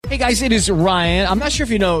Hey guys, it is Ryan. I'm not sure if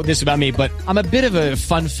you know this about me, but I'm a bit of a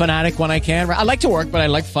fun fanatic when I can. I like to work, but I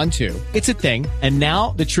like fun too. It's a thing. And now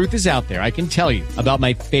the truth is out there. I can tell you about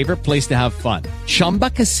my favorite place to have fun. Chumba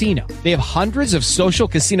Casino. They have hundreds of social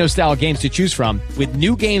casino style games to choose from with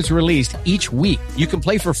new games released each week. You can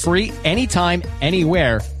play for free anytime,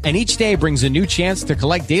 anywhere. And each day brings a new chance to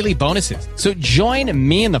collect daily bonuses. So join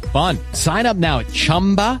me in the fun. Sign up now at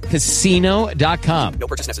ChumbaCasino.com. No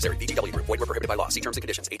purchase necessary. VGW Group. Void where prohibited by law. See terms and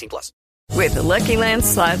conditions. 18+. With the Lucky Land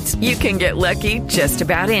Slots, you can get lucky just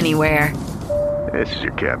about anywhere. This is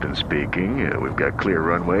your captain speaking. We've got clear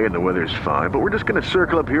runway and the weather's fine, but we're just going to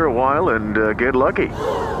circle up here a while and get lucky.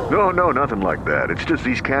 No, nothing like that. It's just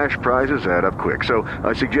these cash prizes add up quick. So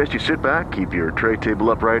I suggest you sit back, keep your tray table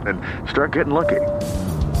upright, and start getting lucky.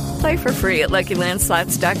 Play for free at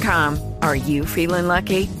LuckyLandSlots.com. Are you feeling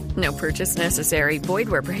lucky? No purchase necessary. Void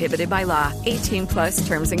where prohibited by law. 18+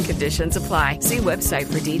 terms and conditions apply. See website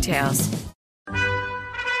for details.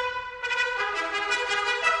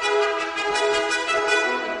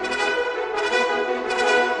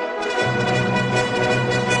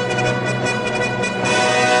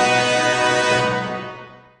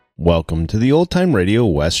 Welcome to the Old Time Radio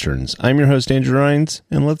Westerns. I'm your host, Andrew Rhynes,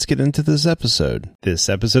 and let's get into this episode. This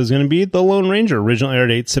episode is going to be The Lone Ranger, original air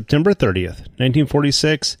date September 30th,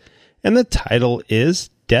 1946, and the title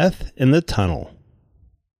is Death in the Tunnel.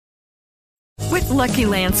 With Lucky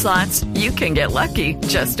Land Slots, you can get lucky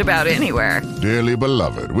just about anywhere. Dearly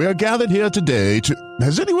beloved, we are gathered here today to...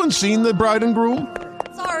 Has anyone seen the bride and groom?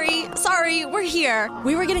 Sorry, we're here.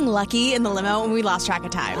 We were getting lucky in the limo and we lost track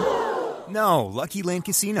of time. No, Lucky Land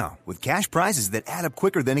Casino, with cash prizes that add up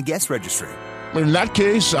quicker than a guest registry. In that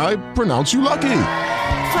case, I pronounce you lucky.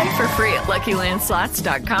 Play for free at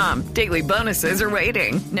LuckyLandSlots.com. Daily bonuses are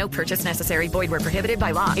waiting. No purchase necessary. Void where prohibited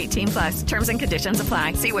by law. 18+. Terms and conditions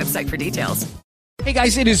apply. See website for details. Hey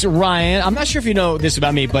guys, it is Ryan. I'm not sure if you know this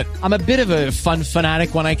about me, but I'm a bit of a fun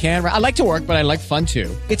fanatic when I can. I like to work, but I like fun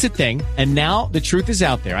too. It's a thing. And now the truth is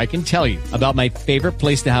out there. I can tell you about my favorite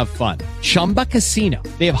place to have fun. Chumba Casino.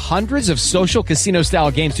 They have hundreds of social casino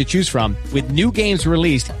style games to choose from with new games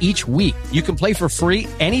released each week. You can play for free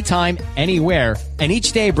anytime, anywhere. And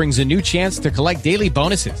each day brings a new chance to collect daily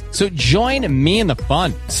bonuses. So join me in the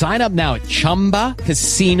fun. Sign up now at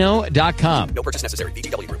ChumbaCasino.com. No purchase necessary.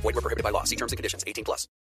 VGW Group. Void where prohibited by law. See terms and conditions. 18+.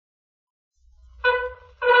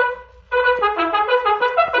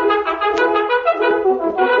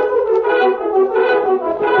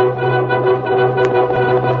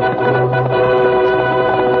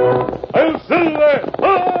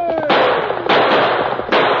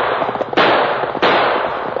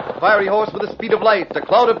 Fiery horse with the speed of light, a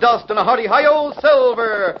cloud of dust, and a hearty hi-yo,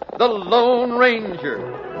 Silver, the Lone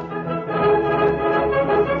Ranger.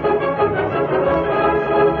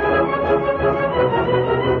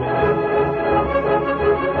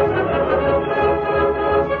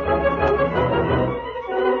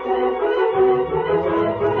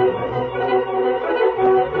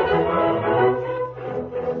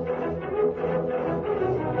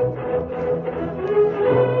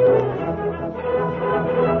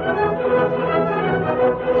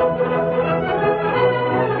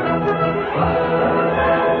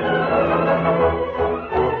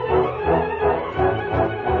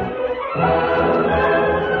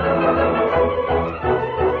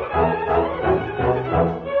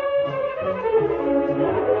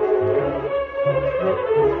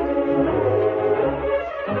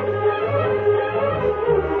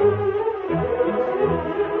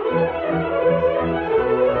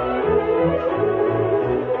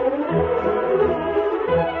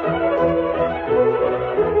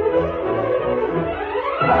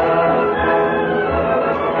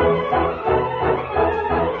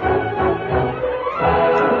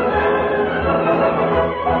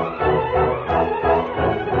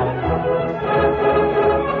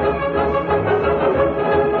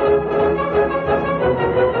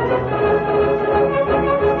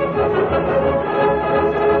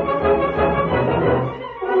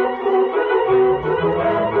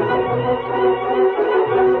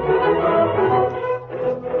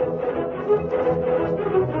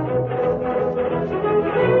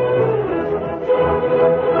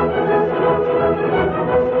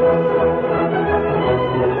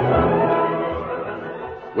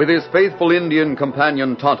 With his faithful Indian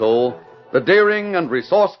companion Tonto, the daring and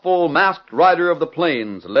resourceful masked rider of the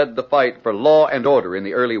plains led the fight for law and order in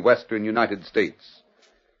the early western United States.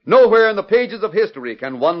 Nowhere in the pages of history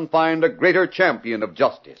can one find a greater champion of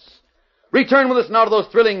justice. Return with us now to those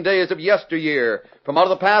thrilling days of yesteryear. From out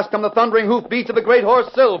of the past come the thundering hoofbeats of the great horse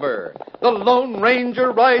Silver. The Lone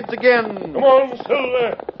Ranger rides again. Come on,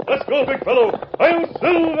 Silver. Let's go, big fellow. I'm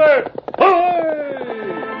Silver. Hi!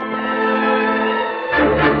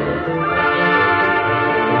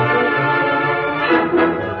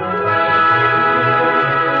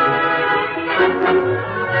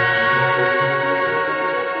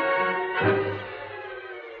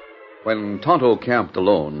 When Tonto camped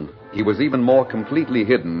alone, he was even more completely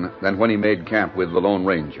hidden than when he made camp with the Lone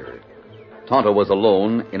Ranger. Tonto was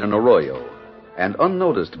alone in an arroyo, and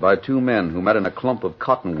unnoticed by two men who met in a clump of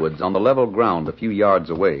cottonwoods on the level ground a few yards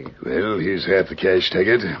away. Well, here's half the cash,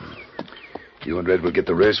 Taggart. You and Red will get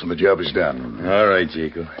the rest when the job is done. All right,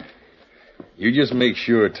 Jacob. You just make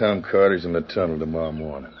sure Tom Carter's in the tunnel tomorrow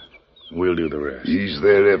morning. We'll do the rest. He's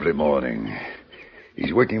there every morning.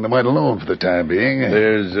 He's working the mine alone for the time being.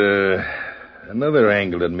 There's, another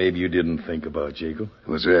angle that maybe you didn't think about, Jacob.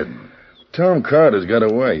 What's that? Tom Carter's got a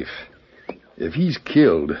wife. If he's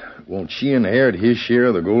killed, won't she inherit his share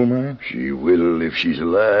of the gold mine? She will if she's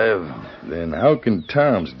alive. Then how can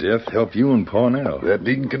Tom's death help you and Parnell? That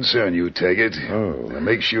needn't concern you, Taggart. Oh. Now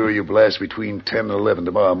make sure you blast between 10 and 11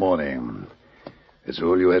 tomorrow morning. That's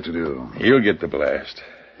all you have to do. He'll get the blast.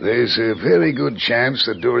 There's a very good chance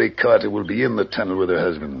that Dory Carter will be in the tunnel with her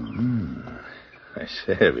husband. That's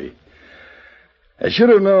heavy. I should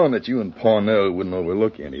have known that you and Parnell wouldn't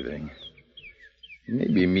overlook anything.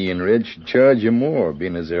 Maybe me and Red should charge you more,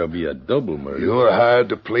 being as there'll be a double murder. You're hired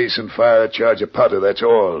to place and fire a charge of powder, that's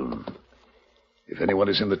all. If anyone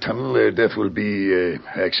is in the tunnel, their death will be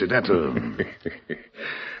accidental.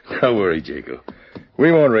 Don't worry, Jacob.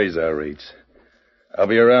 We won't raise our rates. I'll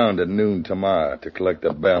be around at noon tomorrow to collect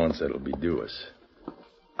the balance that'll be due us.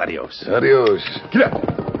 Adios. Adios. Get up.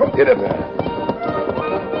 Get up there.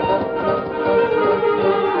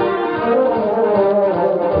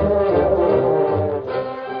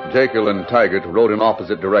 Jekyll and Taggart rode in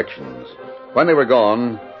opposite directions. When they were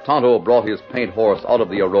gone, Tonto brought his paint horse out of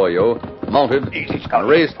the arroyo, mounted, and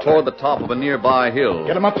raced toward the top of a nearby hill.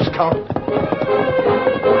 Get him up, Scout.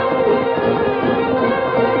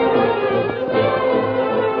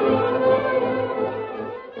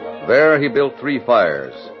 There he built 3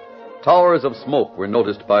 fires. Towers of smoke were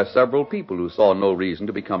noticed by several people who saw no reason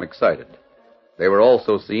to become excited. They were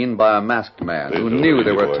also seen by a masked man who knew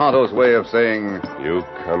they were Tonto's way of saying, "You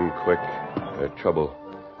come quick. There's trouble."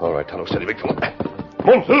 All right, Tonto, steady, big fellow. Come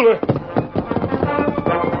on, Silver.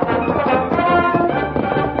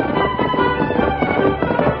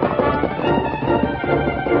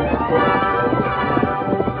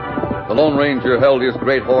 The Lone Ranger held his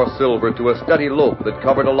great horse Silver to a steady lope that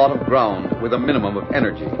covered a lot of ground with a minimum of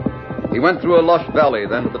energy. He went through a lush valley,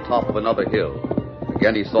 then to the top of another hill.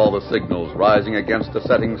 Again he saw the signals rising against the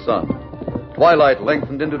setting sun. Twilight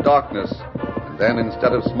lengthened into darkness, and then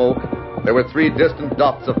instead of smoke, there were 3 distant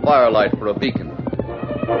dots of firelight for a beacon.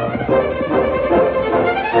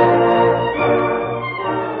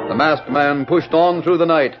 The masked man pushed on through the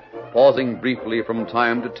night, pausing briefly from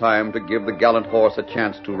time to time to give the gallant horse a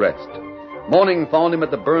chance to rest. Morning found him at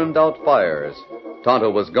the burned-out fires. Tonto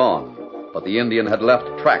was gone, but the Indian had left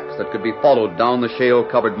tracks that could be followed down the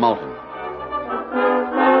shale-covered mountain.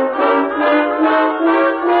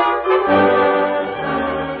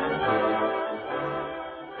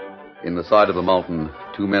 In the side of the mountain,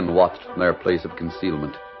 2 men watched from their place of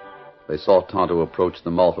concealment. They saw Tonto approach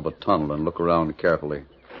the mouth of a tunnel and look around carefully.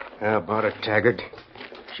 How about it, Taggart?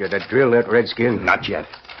 Should I drill that redskin? Not yet.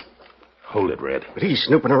 Hold it, Red. But he's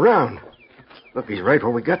snooping around. Look, he's right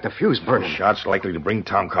where we got the fuse burning. Shot's likely to bring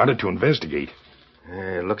Tom Carter to investigate.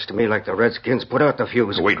 It looks to me like the redskins put out the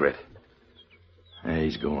fuse. Wait, Red.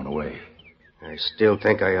 He's going away. I still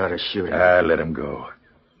think I ought to shoot him. Let him go.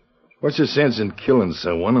 What's the sense in killing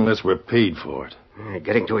someone unless we're paid for it?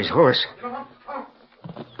 Getting to his horse.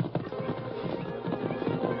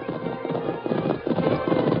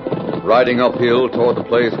 Riding uphill toward the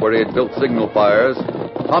place where he had built signal fires,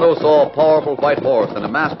 Tonto saw a powerful white horse and a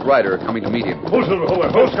masked rider coming to meet him. Hold, Silver, hold there.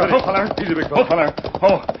 Hold, feller. Easy, big fellow. Hold,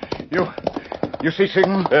 feller. You see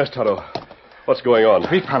signal? Yes, Tonto. What's going on?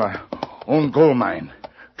 3 feller. Own gold mine.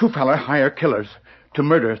 2 feller hire killers to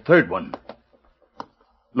murder 3rd one.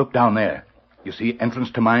 Look down there. You see entrance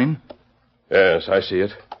to mine? Yes, I see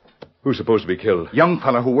it. Who's supposed to be killed? Young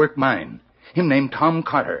feller who work mine. Him named Tom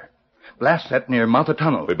Carter. Blast set near mouth of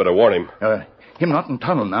tunnel. We better warn him. Him not in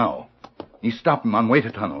tunnel now. You stop him on way to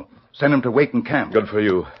tunnel. Send him to Waiting camp. Good for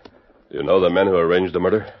you. Do you know the men who arranged the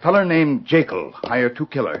murder? Feller named Jekyll. Hire 2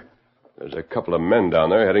 killer. There's a couple of men down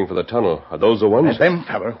there heading for the tunnel. Are those the ones? Them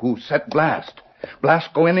feller who set blast.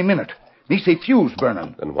 Blast go any minute. Me see fuse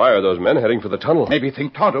burning. Then why are those men heading for the tunnel? Maybe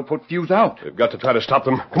think Tonto put fuse out. We've got to try to stop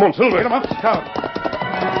them. Come on, Silver. Get him up, Scout.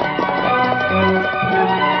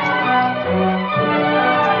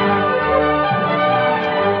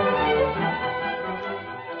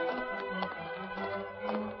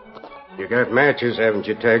 You got matches, haven't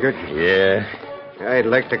you, Taggart? Yeah. I'd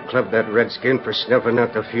like to club that redskin for snuffing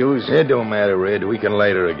out the fuse. It don't matter, Red. We can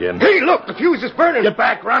light her again. Hey, look! The fuse is burning! Get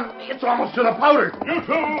back, Run. It's almost to the powder. You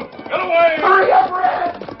two, get away! Hurry up,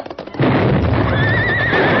 Red!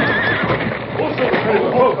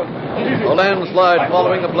 A landslide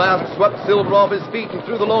following the blast swept Silver off his feet and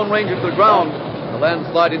threw the Lone Ranger to the ground. The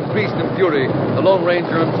landslide increased in fury. The Lone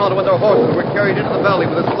Ranger and Tonto and their horses were carried into the valley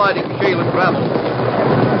with a sliding shale and gravel.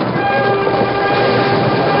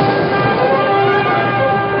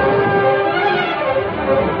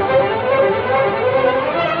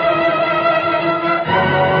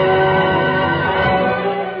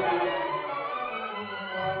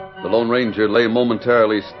 The Lone Ranger lay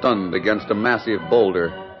momentarily stunned against a massive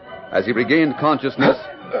boulder. As he regained consciousness,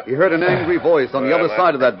 he heard an angry voice on the other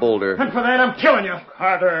side of that boulder. And for that, I'm killing you.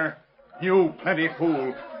 Carter, you plenty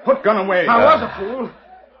fool. Put gun away. I was a fool.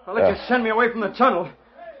 I let you send me away from the tunnel.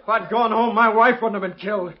 If I'd gone home, my wife wouldn't have been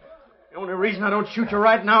killed. The only reason I don't shoot you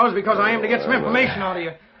right now is because I aim to get some information out of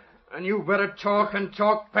you. And you better talk and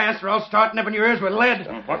talk fast, or I'll start nipping your ears with lead.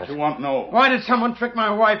 What you want to know? Why did someone trick my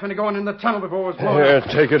wife into going in the tunnel before it was blown Here, up?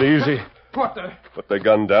 take it easy. What the? Put the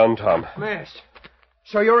gun down, Tom. Masked.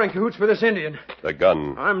 So you're in cahoots with this Indian? The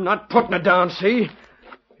gun. I'm not putting it down, see?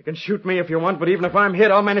 You can shoot me if you want, but even if I'm hit,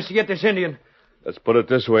 I'll manage to get this Indian. Let's put it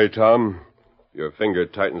this way, Tom. Your finger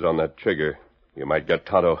tightens on that trigger. You might get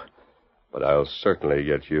Tonto, but I'll certainly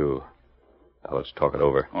get you. Now let's talk it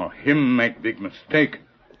over. Oh, him make big mistake.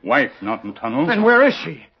 Wife not in tunnel. And where is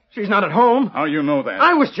she? She's not at home. How you know that?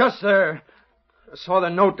 I was just there. I saw the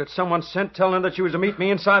note that someone sent telling her that she was to meet me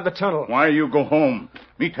inside the tunnel. Why you go home?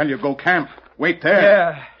 Me tell you go camp. Wait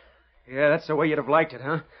there. Yeah, that's the way you'd have liked it,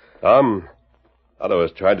 huh? Tom, Tonto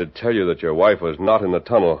has tried to tell you that your wife was not in the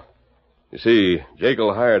tunnel. You see,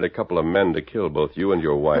 Jekyll hired a couple of men to kill both you and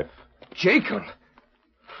your wife. Jekyll?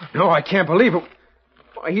 No, I can't believe it.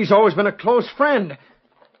 Why, he's always been a close friend.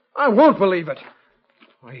 I won't believe it.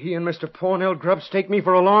 Why, he and Mr. Pornell grub-staked me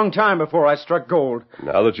for a long time before I struck gold.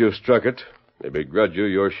 Now that you've struck it, they begrudge you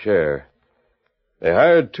your share. They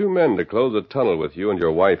hired 2 men to close the tunnel with you and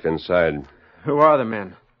your wife inside. Who are the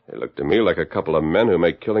men? They look to me like a couple of men who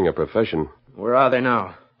make killing a profession. Where are they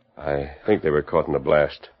now? I think they were caught in the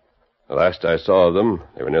blast. The last I saw of them,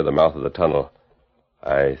 they were near the mouth of the tunnel.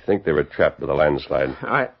 I think they were trapped with a landslide.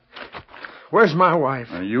 Where's my wife?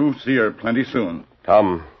 You'll see her plenty soon.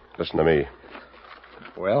 Tom, listen to me.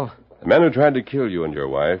 Well? The men who tried to kill you and your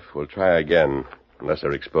wife will try again, unless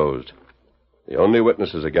they're exposed. The only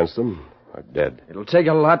witnesses against them are dead. It'll take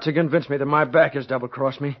a lot to convince me that my back has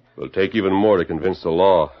double-crossed me. It will take even more to convince the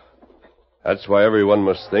law. That's why everyone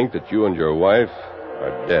must think that you and your wife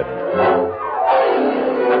are dead.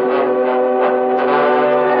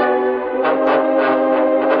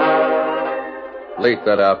 Late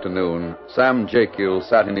that afternoon, Sam Jekyll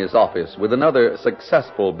sat in his office with another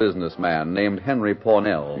successful businessman named Henry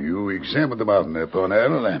Pornell. You examined the mountain there,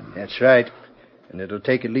 Pornell. That's right. And it'll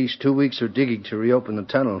take at least 2 weeks of digging to reopen the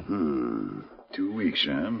tunnel. 2 weeks,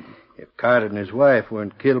 huh? If Carter and his wife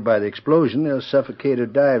weren't killed by the explosion, they'll suffocate or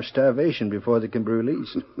die of starvation before they can be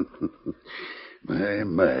released.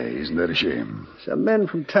 My, isn't that a shame? Some men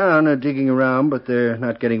from town are digging around, but they're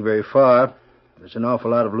not getting very far. There's an awful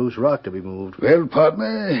lot of loose rock to be moved. Well,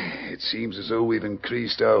 partner, it seems as though we've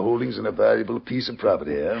increased our holdings in a valuable piece of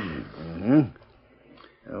property, huh?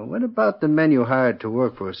 Mm-hmm. What about the men you hired to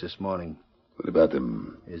work for us this morning? What about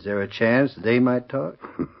them? Is there a chance they might talk?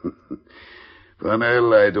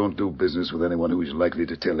 Pornell, I don't do business with anyone who's likely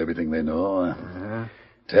to tell everything they know.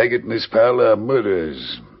 Taggart and his pal are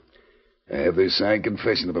murderers. I have their signed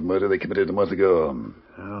confession of a murder they committed a month ago.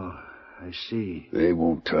 Oh, I see. They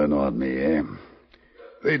won't turn on me, eh?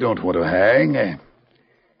 They don't want to hang.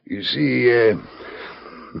 You see,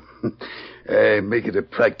 I make it a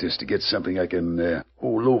practice to get something I can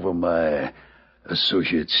hold over my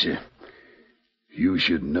associates. You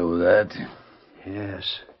should know that.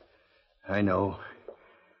 Yes, I know.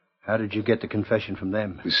 How did you get the confession from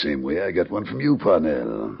them? The same way I got one from you,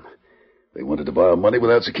 Parnell. They wanted to borrow money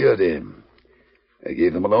without security. I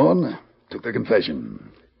gave them a loan, took their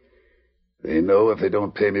confession. They know if they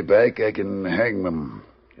don't pay me back, I can hang them.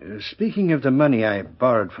 Speaking of the money I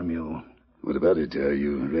borrowed from you... What about it? Are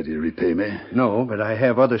you ready to repay me? No, but I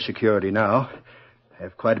have other security now. I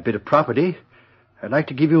have quite a bit of property. I'd like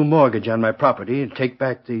to give you a mortgage on my property and take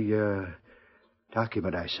back the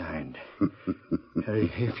document I signed.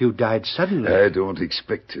 If you died suddenly... I don't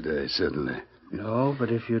expect to die suddenly. No,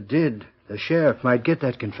 but if you did, the sheriff might get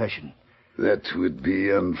that confession. That would be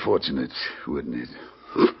unfortunate, wouldn't it?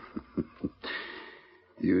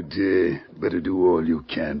 You'd better do all you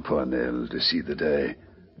can, Parnell, to see that I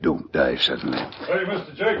don't die suddenly. Hey,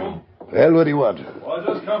 Mr. Jekyll. Well, what do you want? Well, I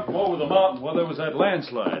just come from over the mountain where there was that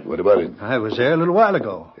landslide. What about it? I was there a little while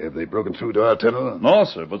ago. Have they broken through to our tunnel? No,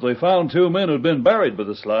 sir, but they found 2 men who'd been buried by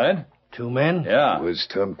the slide. 2 men? Yeah. Was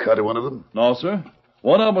Tom Carter one of them? No, sir.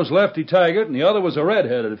 One of them was Lefty Taggart, and the other was a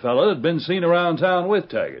red-headed fellow that'd been seen around town with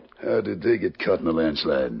Taggart. How did they get caught in the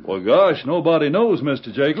landslide? Well, gosh, nobody knows,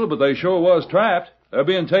 Mr. Jekyll, but they sure was trapped. They're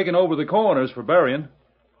being taken over the corners for burying.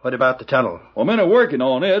 What about the tunnel? Well, men are working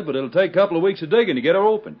on it, but it'll take a couple of weeks of digging to get her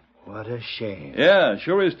open. What a shame. Yeah,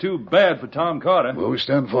 sure is too bad for Tom Carter. Most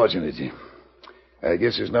unfortunate. I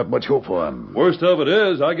guess there's not much hope for him. Worst of it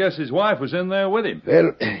is, I guess his wife was in there with him.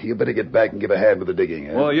 Well, you better get back and give a hand with the digging,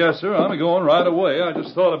 huh? Well, yes, sir. I'm going right away. I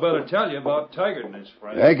just thought I'd better tell you about Taggart and his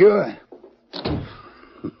friends. Thank you.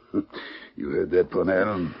 You heard that,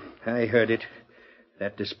 Parnell? I heard it.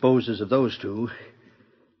 That disposes of those 2.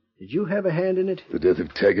 Did you have a hand in it? The death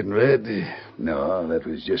of Taggart and Red? No, that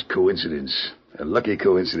was just coincidence. A lucky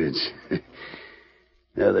coincidence.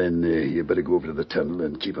 Now then, you better go over to the tunnel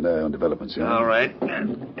and keep an eye on developments. Huh? All right.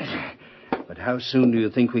 But how soon do you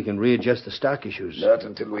think we can readjust the stock issues? Not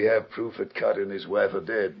until we have proof that Carter and his wife are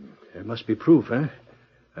dead. There must be proof, huh?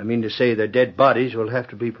 I mean to say their dead bodies will have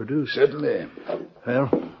to be produced. Certainly.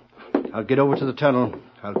 Well, I'll get over to the tunnel.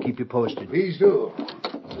 I'll keep you posted. Please do.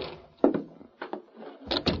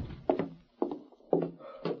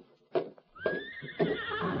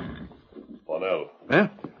 Parnell. Huh?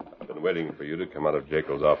 I've been waiting for you to come out of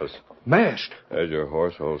Jekyll's office. Masked? There's your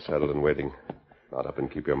horse, all saddled and waiting. Mount up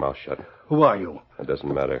and keep your mouth shut. Who are you? It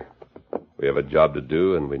doesn't matter. We have a job to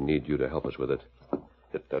do, and we need you to help us with it.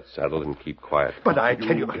 Hit that saddle and keep quiet. But I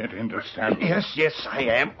tell you... can't understand. Yes, I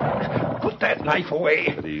am. Put that knife away.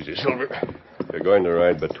 Take it easy, Silver. You're going to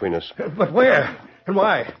ride between us. But where? And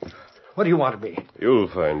why? What do you want of me? You'll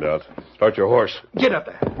find out. Start your horse. Get up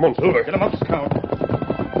there. Come on, Silver. Get him up, Scout.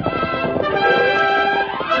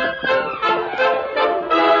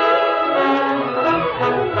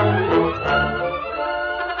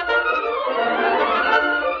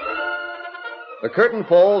 The curtain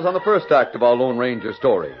falls on the first act of our Lone Ranger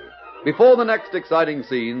story. Before the next exciting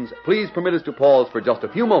scenes, please permit us to pause for just a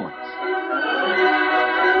few moments.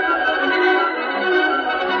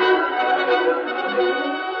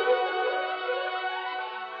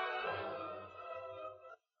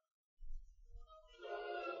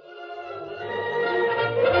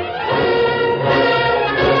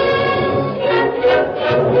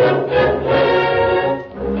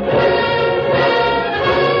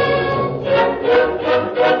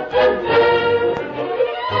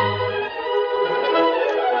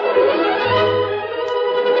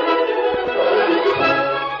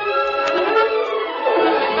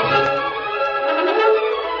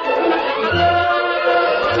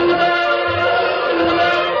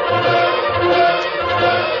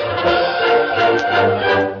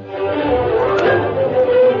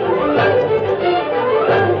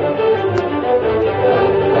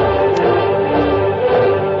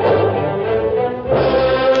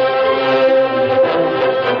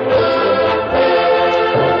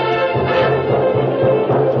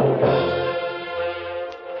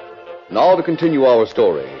 Now to continue our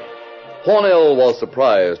story. Hornell was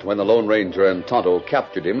surprised when the Lone Ranger and Tonto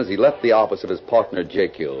captured him as he left the office of his partner,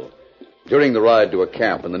 Jekyll. During the ride to a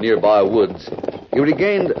camp in the nearby woods, he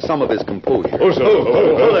regained some of his composure. Come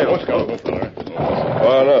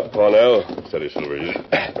on up, Parnell. Steady, Silver.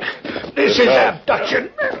 This is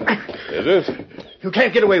abduction. Is it? You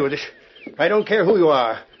can't get away with this. I don't care who you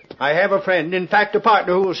are. I have a friend, in fact, a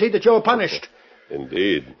partner who will see that you're punished.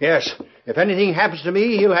 Indeed. Yes. If anything happens to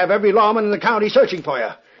me, he'll have every lawman in the county searching for you.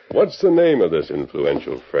 What's the name of this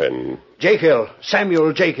influential friend? Jekyll.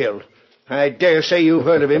 Samuel Jekyll. I dare say you've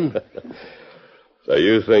heard of him. So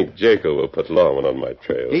you think Jekyll will put lawmen on my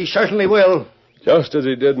trail? He certainly will. Just as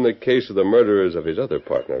he did in the case of the murderers of his other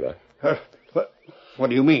partner. What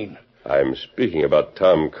do you mean? I'm speaking about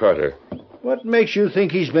Tom Carter. What makes you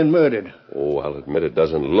think he's been murdered? Oh, I'll admit it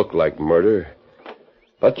doesn't look like murder.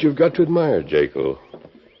 But you've got to admire Jekyll.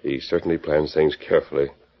 He certainly plans things carefully.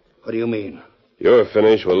 What do you mean? Your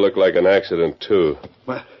finish will look like an accident, too.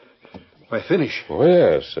 My finish? Oh,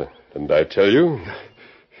 yes. Didn't I tell you?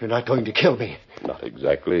 You're not going to kill me. Not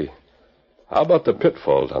exactly. How about the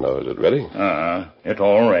pitfall, Tonto? Is it ready? It's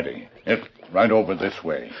all ready. It's right over this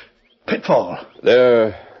way. Pitfall?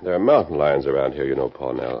 There are mountain lions around here, you know,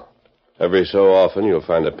 Parnell. Every so often, you'll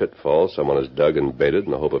find a pitfall someone has dug and baited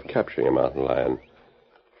in the hope of capturing a mountain lion.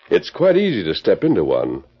 It's quite easy to step into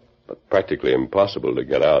one, but practically impossible to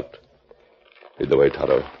get out. Lead the way,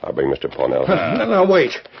 Tonto. I'll bring Mr. Parnell. Now,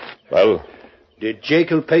 wait. Well? Did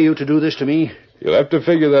Jekyll pay you to do this to me? You'll have to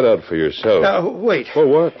figure that out for yourself. Now, wait. For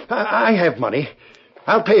what? I have money.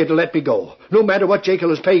 I'll pay you to let me go. No matter what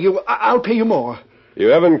Jekyll is paying you, I'll pay you more. You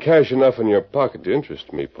haven't cash enough in your pocket to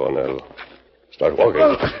interest me, Parnell. Start walking.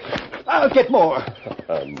 I'll get more.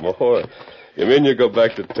 More? You mean you go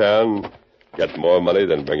back to town, get more money,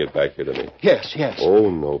 then bring it back here to me? Yes. Oh,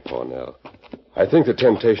 no, Parnell. I think the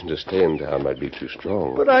temptation to stay in town might be too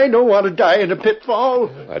strong. But I don't want to die in a pitfall.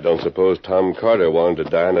 I don't suppose Tom Carter wanted to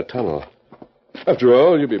die in a tunnel. After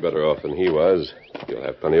all, you'll be better off than he was. You'll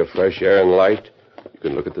have plenty of fresh air and light. You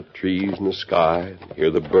can look at the trees and the sky and hear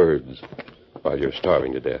the birds while you're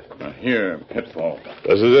starving to death. Here, pitfall.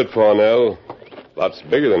 This is it, Parnell. Lots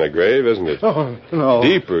bigger than a grave, isn't it? Oh, no.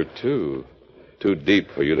 Deeper, too. Too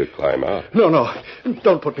deep for you to climb out. No.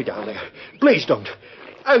 Don't put me down there. Please don't.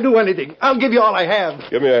 I'll do anything. I'll give you all I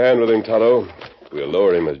have. Give me a hand with him, Tonto. We'll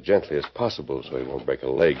lower him as gently as possible so he won't break a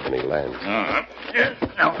leg when he lands. Now,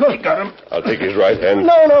 he got him. I'll take his right hand.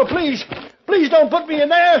 No, please. Please don't put me in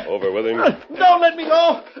there. Over with him. Don't let me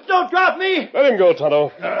go. Don't drop me. Let him go, Tonto.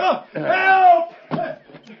 Help!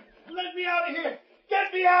 Let me out of here.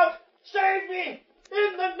 Get me out. Save me.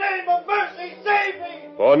 In the name of mercy, save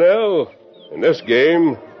me. Parnell, in this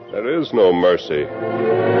game, there is no mercy.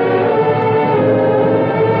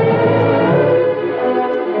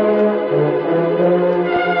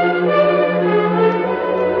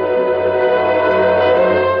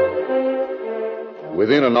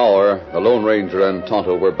 Within an hour, the Lone Ranger and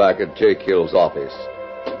Tonto were back at Jake Hill's office.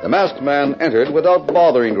 The masked man entered without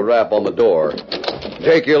bothering to rap on the door.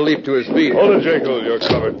 Jake Hill leaped to his feet. Hold it, Jake Hill. You're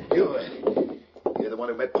covered. You're the one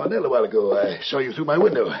who met Parnell a while ago. I saw you through my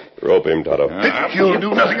window. Rope him, Tonto. You'll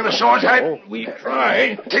do nothing of the sort. We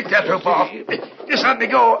tried. Take that rope off. Just let me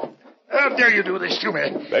go. How dare you do this to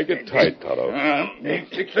me? Make it tight, Tonto.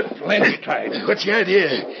 Fix it plenty tight. What's the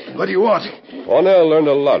idea? What do you want? Parnell learned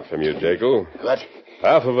a lot from you, Jekyll. What?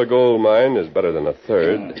 Half of a gold mine is better than a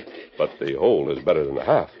third, but the whole is better than a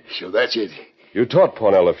half. So that's it. You taught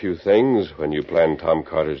Parnell a few things when you planned Tom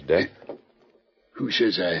Carter's death. Who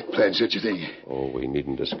says I planned such a thing? Oh, we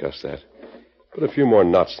needn't discuss that. Put a few more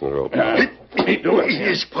knots in the rope.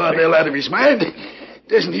 Is Parnell out of his mind?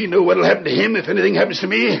 Doesn't he know what'll happen to him if anything happens to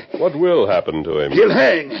me? What will happen to him? He'll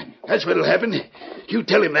hang. That's what'll happen. You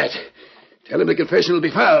tell him that. Tell him the confession will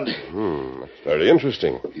be found. That's very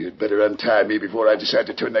interesting. You'd better untie me before I decide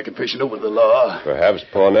to turn that confession over to the law. Perhaps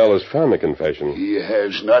Parnell has found the confession. He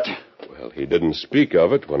has not. Well, he didn't speak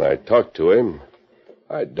of it when I talked to him.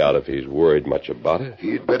 I doubt if he's worried much about it.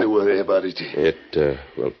 He'd better worry about it. It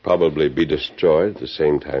will probably be destroyed at the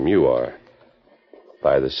same time you are.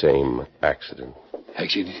 By the same accident.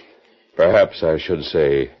 Accident? Perhaps I should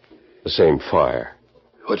say the same fire.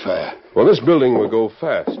 What fire? Well, this building will go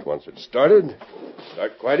fast once it's started.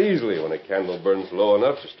 Start quite easily when a candle burns low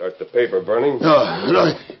enough to start the paper burning.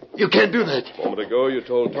 No, you can't do that. A moment ago, you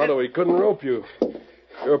told Tonto he couldn't rope you.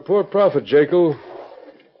 You're a poor prophet, Jekyll.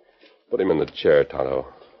 Put him in the chair, Tonto.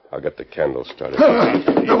 I'll get the candle started.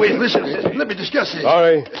 No, wait, listen. Let me discuss it.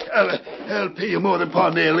 Sorry. I'll pay you more than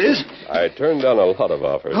Parnell is. I turned down a lot of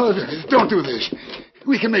offers. Oh, don't do this.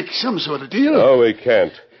 We can make some sort of deal. No, we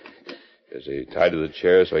can't. Is he tied to the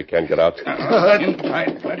chair so he can't get out?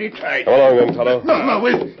 Tight, plenty tight. Come along then, Tonto. No,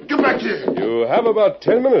 wait. Get back here. You have about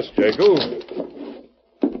 10 minutes, Jekyll.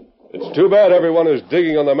 It's too bad everyone is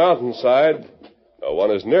digging on the mountainside. No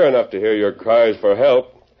one is near enough to hear your cries for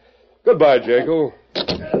help. Goodbye, Jekyll.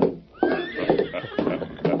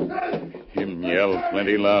 Him yell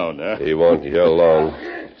plenty loud, huh? He won't yell long.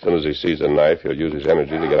 As soon as he sees a knife, he'll use his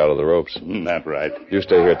energy to get out of the ropes. That right. You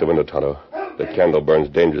stay here at the window, Tonto. The candle burns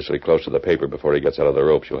dangerously close to the paper before he gets out of the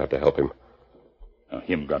ropes. You'll have to help him.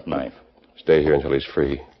 Him got knife. Stay here until he's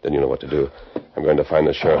free. Then you know what to do. I'm going to find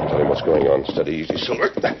the sheriff and tell him what's going on. Steady, easy, Silver.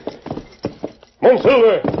 Come on,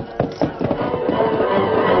 Silver!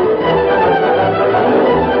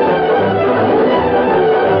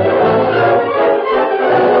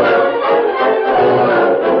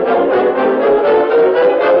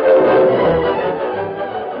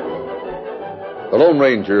 The Lone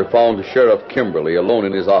Ranger found Sheriff Kimberly alone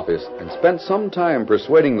in his office and spent some time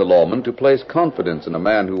persuading the lawman to place confidence in a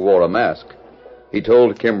man who wore a mask. He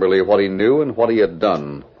told Kimberly what he knew and what he had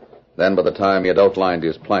done. Then, by the time he had outlined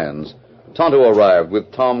his plans, Tonto arrived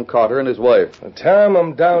with Tom Carter and his wife. Tom,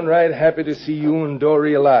 I'm downright happy to see you and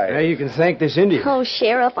Dory alive. Now you can thank this Indian. Oh,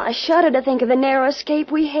 Sheriff, I shudder to think of the narrow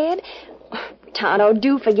escape we had. Tonto,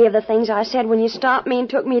 do forgive the things I said when you stopped me and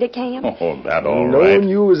took me to camp. Oh, that all right. Knowing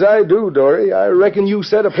you as I do, Dory, I reckon you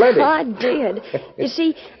said aplenty. I did. You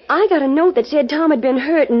see, I got a note that said Tom had been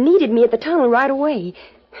hurt and needed me at the tunnel right away.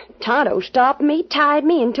 Tonto stopped me, tied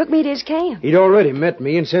me, and took me to his camp. He'd already met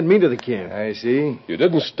me and sent me to the camp. I see. You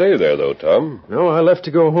didn't stay there, though, Tom. No, I left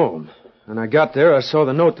to go home. When I got there, I saw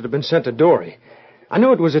the note that had been sent to Dory. I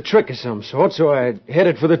knew it was a trick of some sort, so I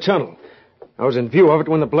headed for the tunnel. I was in view of it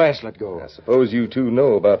when the blast let go. I suppose you two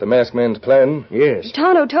know about the masked man's plan? Yes.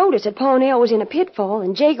 Tonto told us that Parnell was in a pitfall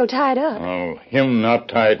and Jekyll tied up. Oh, him not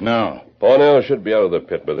tied now. Parnell should be out of the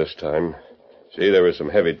pit by this time. See, there were some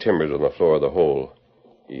heavy timbers on the floor of the hole.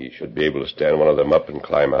 He should be able to stand one of them up and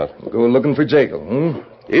climb out. Go looking for Jekyll,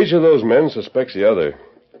 Each of those men suspects the other.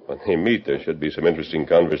 When they meet, there should be some interesting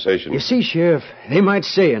conversation. You see, Sheriff, they might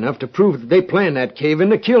say enough to prove that they planned that cave-in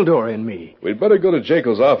to kill Dory and me. We'd better go to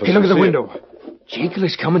Jekyll's office. Hey, look at the window. Jekyll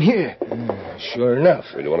is coming here. Sure enough.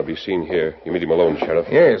 We don't want to be seen here. You meet him alone, Sheriff.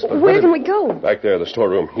 Yes, but... Where can we go? Back there, the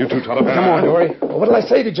storeroom. You two, Tonto. Come on, Dory. What'll I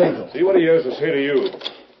say to Jekyll? See what he has to say to you.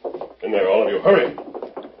 In there, all of you. Hurry.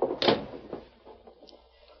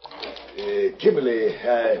 Kimberly,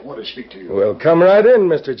 I want to speak to you. Well, come right in,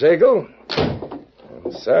 Mr. Jekyll.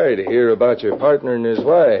 I'm sorry to hear about your partner and his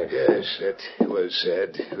wife. Yes, that was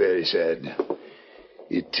sad. Very sad.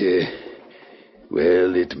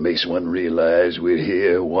 It makes one realize we're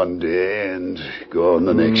here one day and gone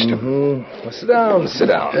the next. Well, sit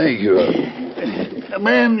down. Thank you. A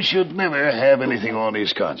man should never have anything on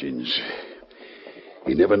his conscience.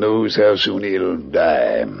 He never knows how soon he'll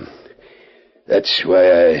die. That's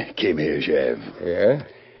why I came here, Sheriff. Yeah?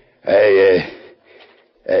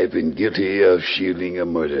 I've been guilty of shielding a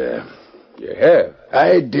murder. You have?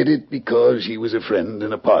 I did it because he was a friend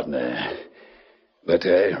and a partner. But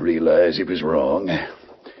I realize he was wrong.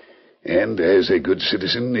 And as a good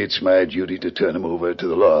citizen, it's my duty to turn him over to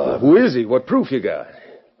the law. Who is he? What proof you got?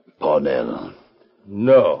 Parnell.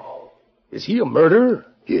 No. Is he a murderer?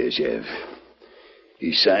 Yes, Sheriff.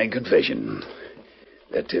 He signed confession.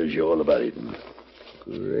 That tells you all about it.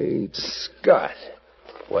 Great Scott.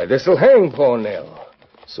 Why, this'll hang Parnell.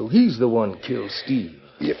 So he's the one killed Steve.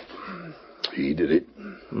 Yep. He did it.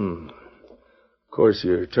 Of course,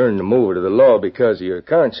 you're turning him over to the law because of your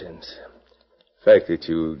conscience. The fact that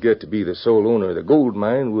you get to be the sole owner of the gold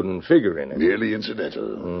mine wouldn't figure in it. Merely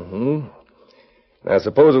incidental. I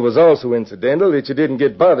suppose it was also incidental that you didn't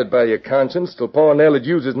get bothered by your conscience till Parnell had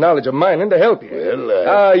used his knowledge of mining to help you.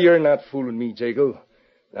 Well, you're not fooling me, Jekyll.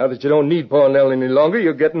 Now that you don't need Parnell any longer,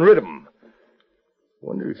 you're getting rid of him.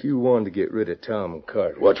 Wonder if you wanted to get rid of Tom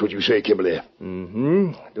Carter. Watch what you say, Kimberly.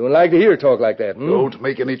 Don't like to hear talk like that, Don't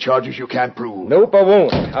make any charges you can't prove. Nope, I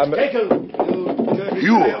won't. Jekyll,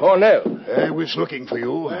 you. Parnell. I was looking for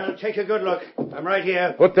you. Well, take a good look. I'm right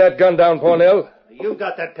here. Put that gun down, Parnell. You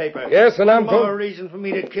got that paper. Yes, and I'm... more reason for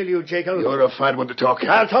me to kill you, Jekyll. You're a fine one to talk.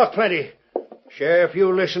 I'll talk plenty. Sheriff,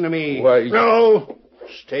 you listen to me. Why... No!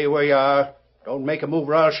 Stay where you are. Don't make a move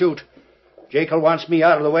or I'll shoot. Jekyll wants me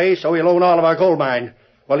out of the way, so he'll own all of our gold mine.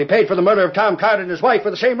 Well, he paid for the murder of Tom Carter and his wife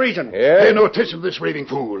for the same reason. Yeah? Pay no attention to this raving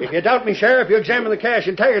fool. If you doubt me, Sheriff, you examine the cash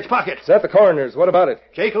in Taggart's pocket. It's at the coroner's. What about it?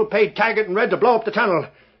 Jekyll paid Taggart and Red to blow up the tunnel.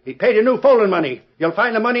 He paid a new folding money. You'll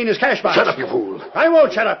find the money in his cash box. Shut up, you fool. I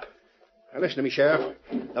won't shut up. Now, listen to me, Sheriff.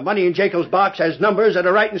 The money in Jekyll's box has numbers that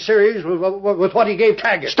are right in series with what he gave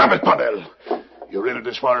Taggart. Stop it, Parnell. You're in it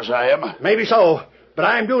as far as I am. Maybe so, but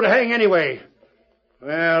I'm due to hang anyway.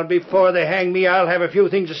 Well, before they hang me, I'll have a few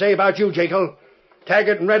things to say about you, Jekyll.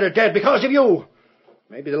 Taggart and Red are dead because of you.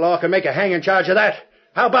 Maybe the law can make a hanging charge of that.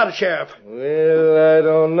 How about it, Sheriff? Well, I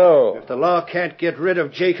don't know. If the law can't get rid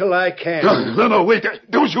of Jekyll, I can. No, wait.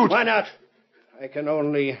 Don't shoot. Why not? I can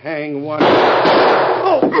only hang one.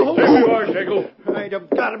 Oh! There you are, Jekyll. I'd have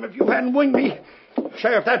got him if you hadn't winged me.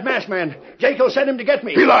 Sheriff, that masked man. Jekyll sent him to get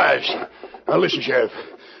me. He lies. Now listen, Sheriff.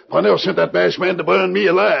 Parnell sent that masked man to burn me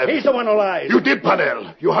alive. He's the one who lies. You did,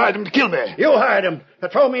 Parnell. You hired him to kill me. You hired him to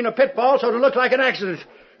throw me in a pitfall so to look like an accident.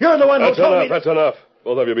 You're the one who told me... That's enough.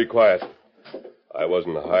 Both of you be quiet. I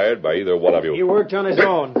wasn't hired by either one of you. He worked on his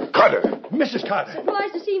own. Carter. Mrs. Carter.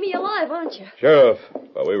 Surprised to see me alive, aren't you? Sheriff,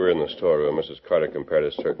 while we were in the storeroom, Mrs. Carter compared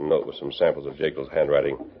a certain note with some samples of Jekyll's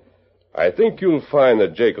handwriting. I think you'll find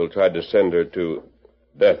that Jekyll tried to send her to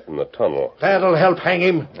death in the tunnel. That'll help hang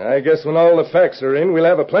him. I guess when all the facts are in, we'll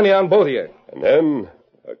have a plenty on both of you. And then,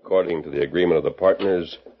 according to the agreement of the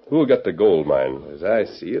partners, who'll get the gold mine? As I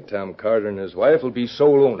see it, Tom Carter and his wife will be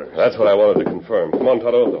sole owners. That's what I wanted to confirm. Come on,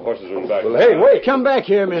 Tonto. The horses are in back. Well, hey, wait. Come back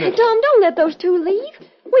here a minute. Hey, Tom, don't let those two leave.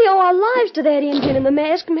 We owe our lives to that Indian and the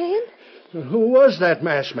masked man. Who was that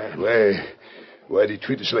masked man? Why'd he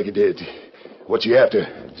treat us like he did? What's he after?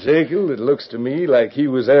 Jekyll, it looks to me like he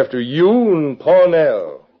was after you and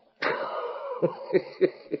Parnell.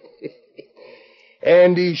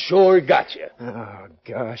 And he sure got you. Oh,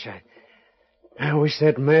 gosh, I wish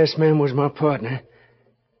that masked man was my partner.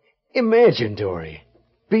 Imagine, Dory,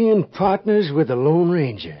 being partners with the Lone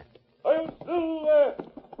Ranger.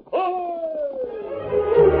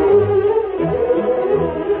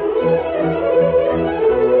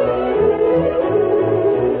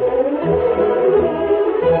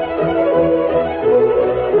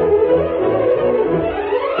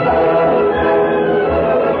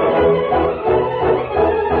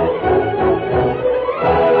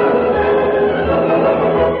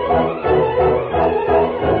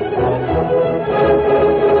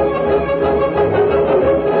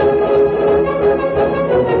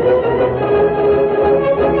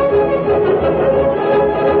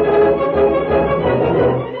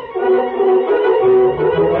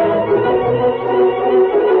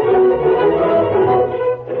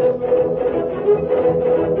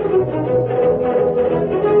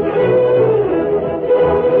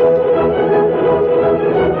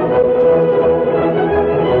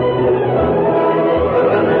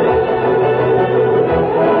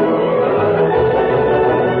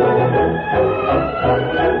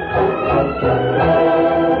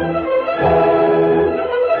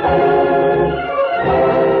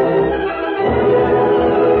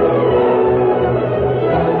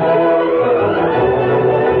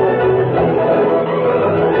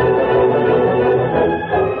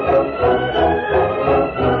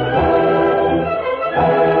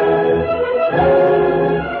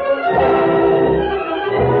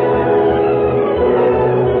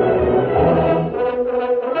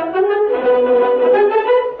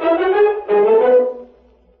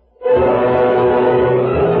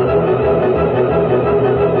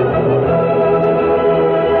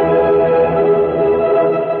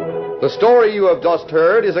 The story you have just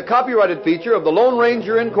heard is a copyrighted feature of the Lone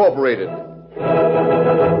Ranger Incorporated.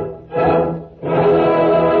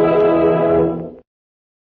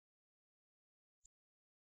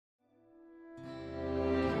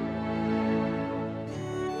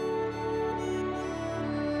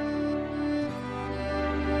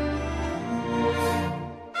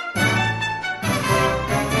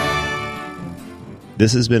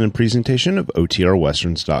 This has been a presentation of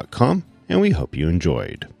OTRWesterns.com, and we hope you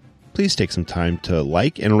enjoyed. Please take some time to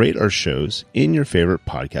like and rate our shows in your favorite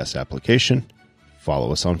podcast application.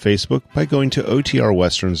 Follow us on Facebook by going to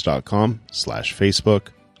OTRWesterns.com/Facebook.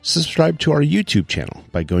 Subscribe to our YouTube channel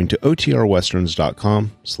by going to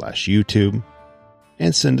OTRWesterns.com/YouTube.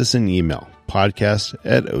 And send us an email,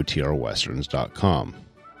 podcast@OTRWesterns.com.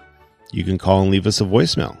 You can call and leave us a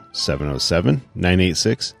voicemail,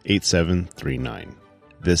 707-986-8739.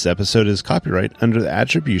 This episode is copyright under the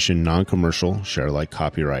Attribution Non-Commercial Share Alike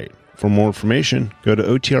Copyright. For more information, go to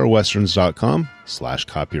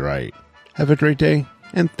OTRWesterns.com/copyright. Have a great day,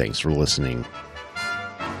 and thanks for listening.